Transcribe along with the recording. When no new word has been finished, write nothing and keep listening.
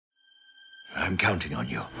I'm counting on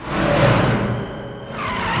you.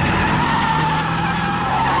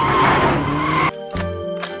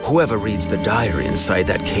 Whoever reads the diary inside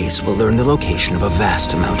that case will learn the location of a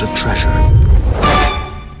vast amount of treasure.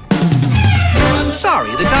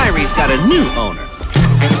 Sorry, the diary's got a new owner.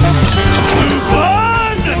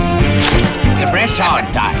 The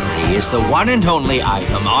Bresson diary is the one and only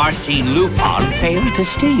item R.C. Lupin failed to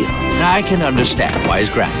steal. I can understand why his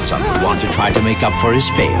grandson would want to try to make up for his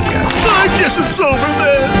failure. I guess it's over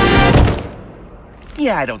then.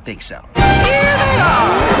 Yeah, I don't think so. Here they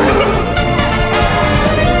are!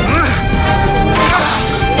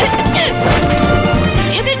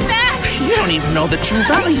 Give it back! You don't even know the true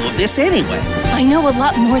value of this anyway. I know a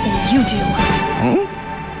lot more than you do.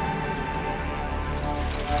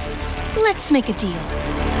 Let's make a deal.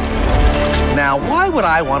 Now, why would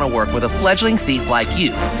I want to work with a fledgling thief like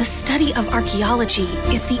you? The study of archaeology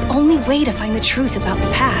is the only way to find the truth about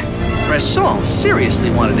the past. Bresson seriously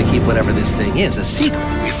wanted to keep whatever this thing is a secret.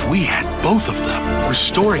 If we had both of them,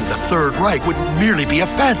 restoring the Third Reich would merely be a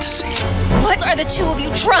fantasy. What are the two of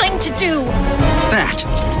you trying to do? That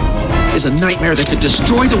is a nightmare that could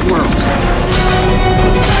destroy the world.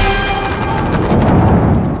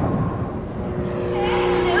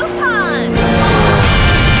 Lupin!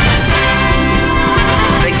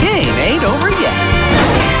 The game ain't over yet.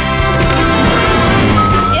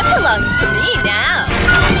 It belongs to me now.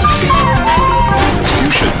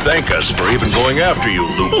 You should thank us for even going after you,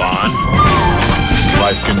 Lupin.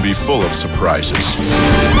 Life can be full of surprises.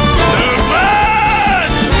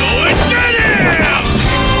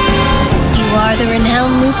 You are the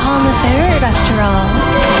renowned Lupin III?